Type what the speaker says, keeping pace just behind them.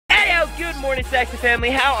Good morning, Saxton family.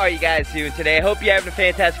 How are you guys doing today? I hope you're having a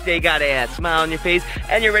fantastic day. Got a smile on your face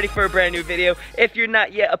and you're ready for a brand new video. If you're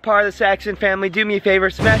not yet a part of the Saxton family, do me a favor,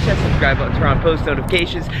 smash that subscribe button, turn on post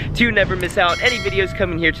notifications to never miss out on any videos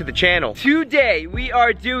coming here to the channel. Today we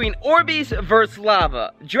are doing orbeez versus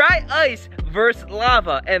lava, dry ice versus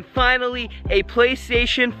lava, and finally a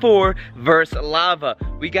PlayStation 4 versus lava.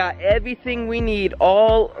 We got everything we need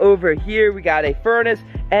all over here. We got a furnace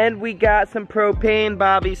and we got some propane,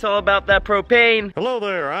 Bobby. It's all about that propane. Hello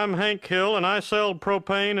there, I'm Hank Hill and I sell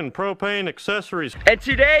propane and propane accessories. And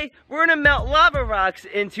today, we're gonna melt lava rocks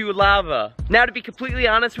into lava. Now, to be completely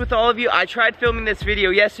honest with all of you, I tried filming this video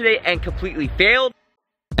yesterday and completely failed.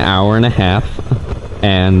 An hour and a half,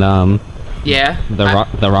 and yeah,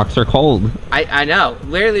 the rocks are cold. I know.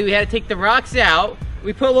 Literally, we had to take the rocks out.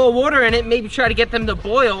 We put a little water in it, maybe try to get them to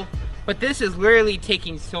boil. But this is literally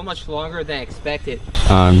taking so much longer than expected.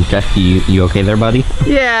 Jeff, you okay there, buddy?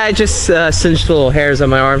 Yeah, I just cinched the little hairs on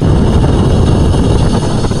my arm.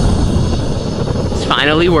 It's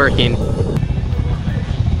finally working.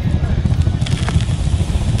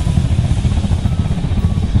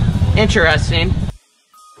 Interesting.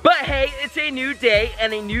 But hey, it's a new day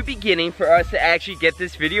and a new beginning for us to actually get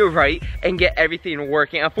this video right and get everything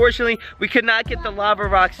working. Unfortunately, we could not get the lava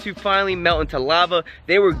rocks to finally melt into lava.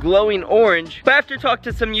 They were glowing orange. But after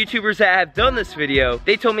talking to some YouTubers that have done this video,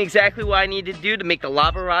 they told me exactly what I needed to do to make the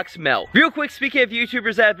lava rocks melt. Real quick, speaking of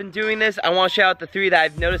YouTubers that have been doing this, I want to shout out the 3 that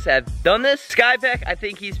I've noticed that have done this. Skybek, I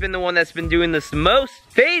think he's been the one that's been doing this the most.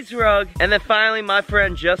 Faze Rug, and then finally my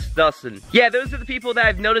friend JustDustin. Yeah, those are the people that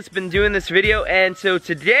I've noticed been doing this video, and so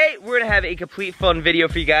today we're gonna have a complete fun video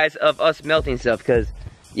for you guys of us melting stuff, because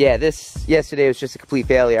yeah, this yesterday was just a complete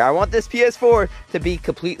failure. I want this PS4 to be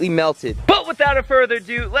completely melted. But without further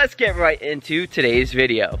ado, let's get right into today's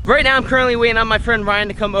video. Right now I'm currently waiting on my friend Ryan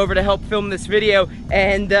to come over to help film this video,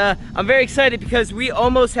 and I'm very excited because we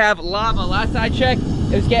almost have lava. Last I checked,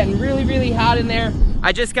 it was getting really hot in there.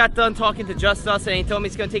 I just got done talking to JustDustin and he told me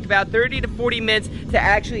it's gonna take about 30 to 40 minutes to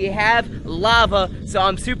actually have lava. So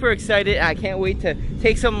I'm super excited. I can't wait to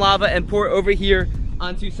take some lava and pour it over here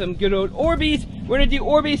onto some good old orbeez. We're gonna do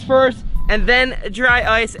orbeez first and then dry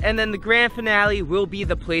ice, and then the grand finale will be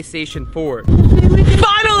the PlayStation 4.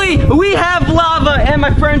 Finally, we have lava and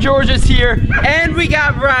my friend George is here and we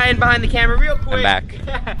got Ryan behind the camera. Real quick. I'm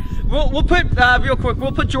back. We'll put, real quick,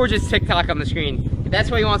 we'll put George's TikTok on the screen. That's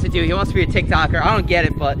what he wants to do. He wants to be a TikToker. I don't get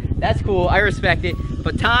it, but that's cool. I respect it.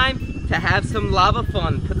 But time to have some lava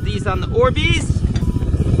fun. Put these on the orbeez.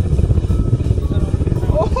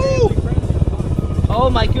 Oh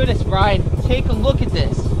my goodness, Brian. Take a look at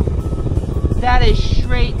this. That is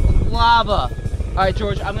straight lava. All right,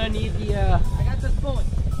 George, I'm gonna need the, I got the spoon.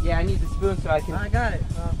 yeah, I need the spoon so I can. I got it.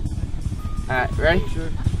 All right, ready? Sure.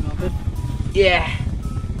 Smell good? Yeah.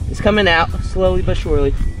 It's coming out slowly but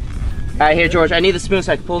surely. All right, here, George, I need the spoon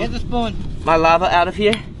so I can pull Get the spoon. my lava out of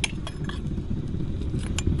here.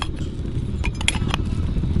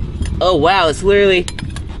 Oh wow, it's literally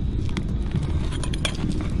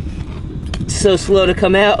so slow to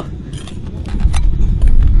come out.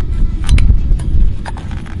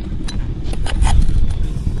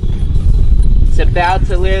 It's about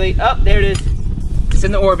to literally, oh, there it is. It's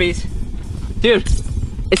in the orbeez. Dude,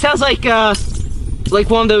 it sounds like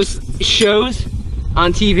one of those shows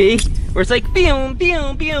on TV where it's like boom,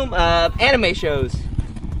 boom, boom, anime shows.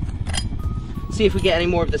 Let's see if we get any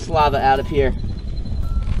more of this lava out of here.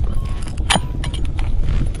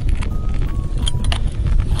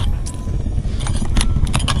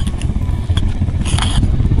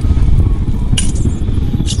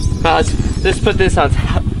 Let's put this on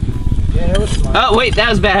top. Yeah, that was smart. Oh wait, that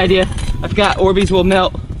was a bad idea. I forgot orbeez will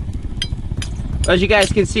melt. As you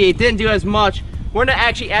guys can see, it didn't do as much. We're gonna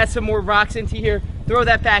actually add some more rocks into here, throw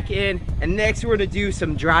that back in, and next we're gonna do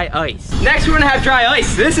some dry ice. Next we're gonna have dry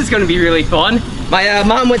ice. This is gonna be really fun. My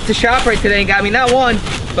mom went to ShopRite today and got me not 1,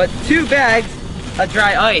 but 2 bags of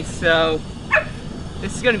dry ice. So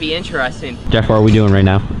this is gonna be interesting. Jeff, what are we doing right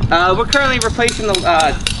now? We're currently replacing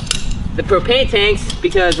the propane tanks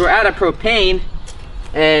because we're out of propane,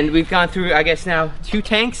 and we've gone through, I guess now, 2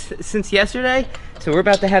 tanks since yesterday. So we're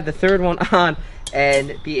about to have the 3rd one on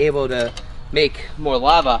and be able to make more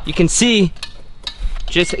lava. You can see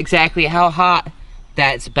just exactly how hot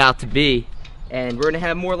that's about to be. And we're gonna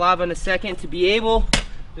have more lava in a second to be able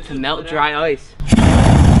to melt dry ice.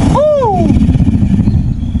 Woo!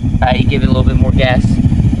 Alright, you give it a little bit more gas,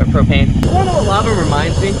 or propane. You wanna know what lava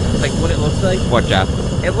reminds me? Like what it looks like? What, Jeff?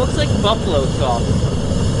 It looks like buffalo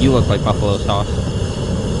sauce. You look like buffalo sauce.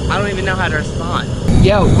 I don't even know how to respond.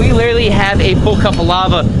 Yo, we literally have a full cup of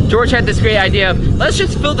lava. George had this great idea of, let's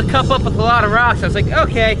just fill the cup up with a lot of rocks. I was like,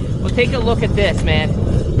 okay, well take a look at this, man.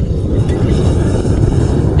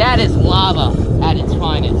 That is lava at its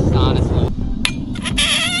finest, honestly.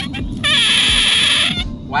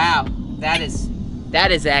 Wow, that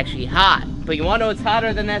is actually hot. But you wanna know what's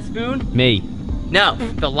hotter than that spoon? Me. No,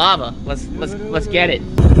 the lava. Let's get it.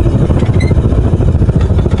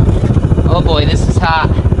 Oh boy, this is hot.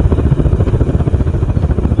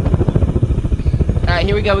 Alright,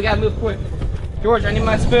 here we go. We gotta move quick. George, I need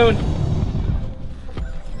my spoon.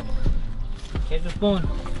 Here's the spoon.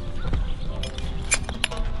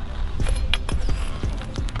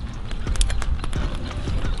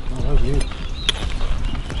 Oh, that was huge.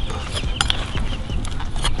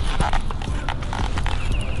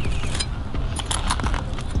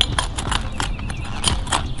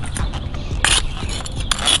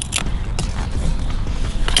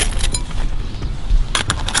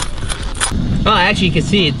 Well, actually you can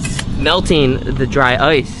see it's melting the dry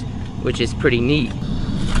ice, which is pretty neat.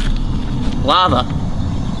 Lava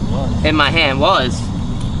in my hand was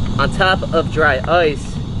on top of dry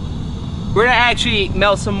ice. We're gonna actually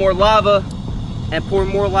melt some more lava and pour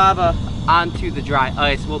more lava onto the dry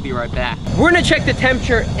ice. We'll be right back. We're gonna check the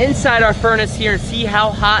temperature inside our furnace here and see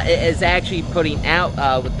how hot it is actually putting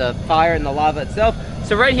out with the fire and the lava itself.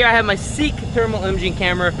 So right here I have my Seek thermal imaging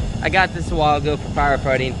camera. I got this a while ago for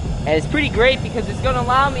firefighting. And it's pretty great because it's gonna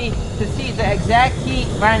allow me to see the exact heat.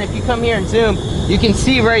 Ryan, if you come here and zoom, you can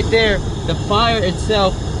see right there the fire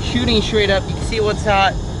itself shooting straight up. You can see what's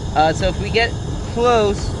hot. So if we get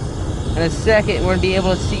close in a second, we're gonna be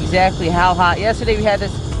able to see exactly how hot. Yesterday we had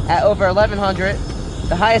this at over 1100.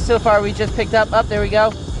 The highest so far we just picked up, there we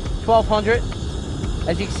go, 1200.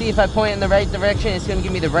 As you can see, if I point in the right direction, it's gonna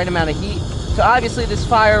give me the right amount of heat. So obviously this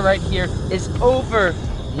fire right here is over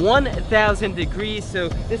 1,000 degrees, so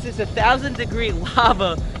this is 1,000 degree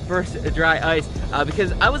lava versus dry ice,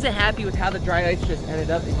 because I wasn't happy with how the dry ice just ended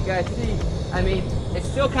up. If you guys see, I mean, it's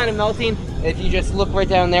still kind of melting. If you just look right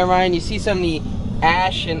down there, Ryan, you see some of the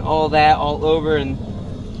ash and all that all over, and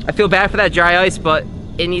I feel bad for that dry ice, but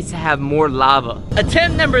it needs to have more lava.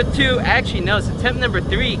 Attempt number 2, actually no, it's attempt number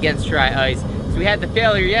 3 against dry ice. So we had the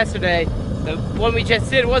failure yesterday. The one we just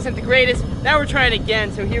did wasn't the greatest. Now we're trying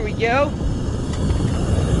again, so here we go.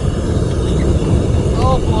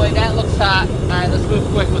 Oh boy, that looks hot. All right, let's move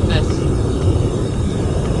quick with this.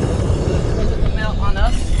 Look at the melt on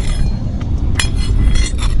us.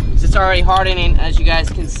 It's already hardening, as you guys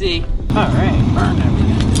can see. All right, burn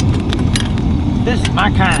everything. This is my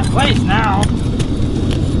kind of place now.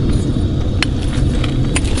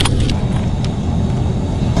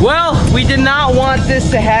 Well, we did not want this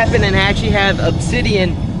to happen and actually have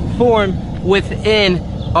obsidian form within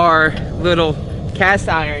our little cast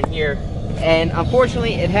iron here. And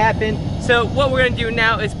unfortunately it happened. So what we're gonna do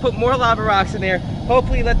now is put more lava rocks in there,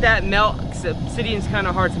 hopefully let that melt, because obsidian's kind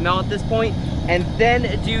of hard to melt at this point, and then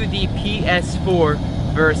do the PS4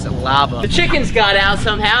 versus lava. The chickens got out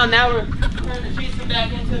somehow, now we're trying to chase them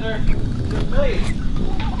back into their place.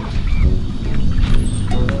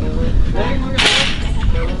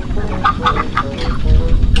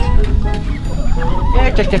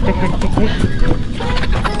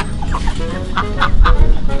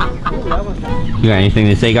 You got anything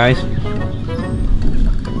to say, guys?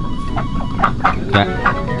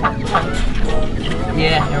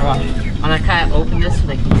 Yeah, here, watch. I'm gonna kind of open this so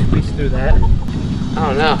they can squeeze through that. I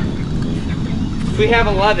don't know. If we have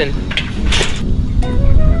 11. I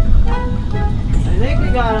think we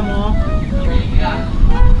got them all. Got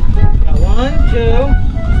 1,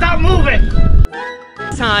 2. Stop moving!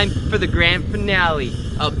 Time for the grand finale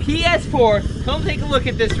of PS4. Come take a look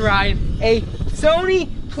at this, Ryan. A Sony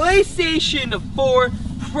PlayStation 4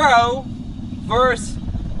 Pro versus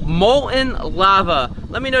molten lava.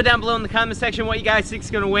 Let me know down below in the comment section what you guys think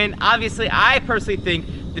is going to win. Obviously, I personally think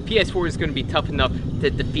the PS4 is going to be tough enough to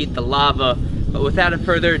defeat the lava. But without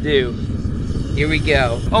further ado, here we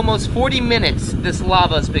go. Almost 40 minutes this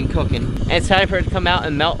lava has been cooking. And it's time for it to come out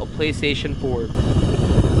and melt a PlayStation 4.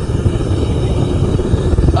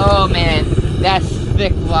 Oh man, that's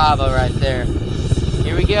thick lava right there.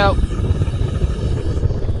 Here we go.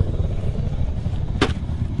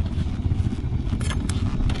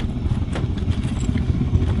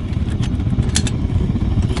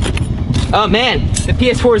 Oh man, the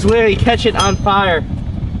PS4 is literally catching on fire.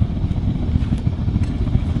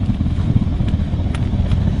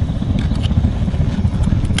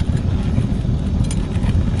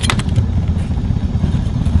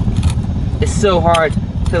 It's so hard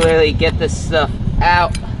to literally get this stuff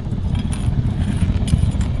out.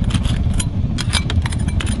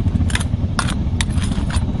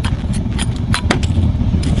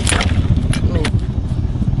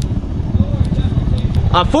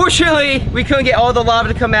 Unfortunately, we couldn't get all the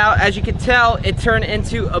lava to come out. As you can tell, it turned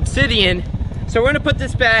into obsidian. So we're gonna put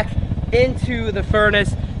this back into the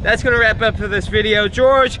furnace. That's gonna wrap up for this video.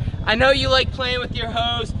 George, I know you like playing with your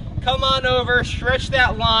hose. Come on over, stretch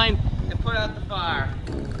that line, and put out the fire.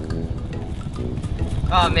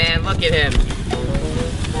 Oh man, look at him.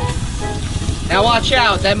 Now watch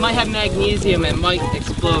out, that might have magnesium and might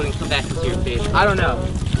explode and come back into your face. I don't know.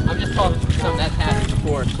 I'm just talking for something that's happened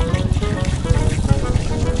before.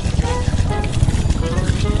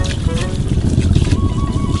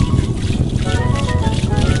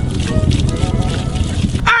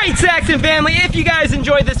 Alright, Saxton family, if you guys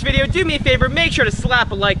enjoyed this video, do me a favor, make sure to slap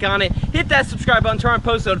a like on it, hit that subscribe button, turn on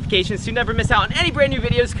post notifications so you never miss out on any brand new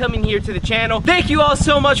videos coming here to the channel. Thank you all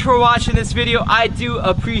so much for watching this video. I do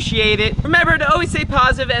appreciate it. Remember to always stay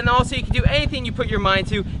positive, and also you can do anything you put your mind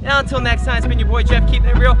to. Now until next time, it's been your boy Jeff, keeping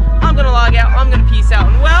it real. I'm gonna log out, I'm gonna peace out,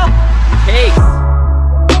 and well, peace.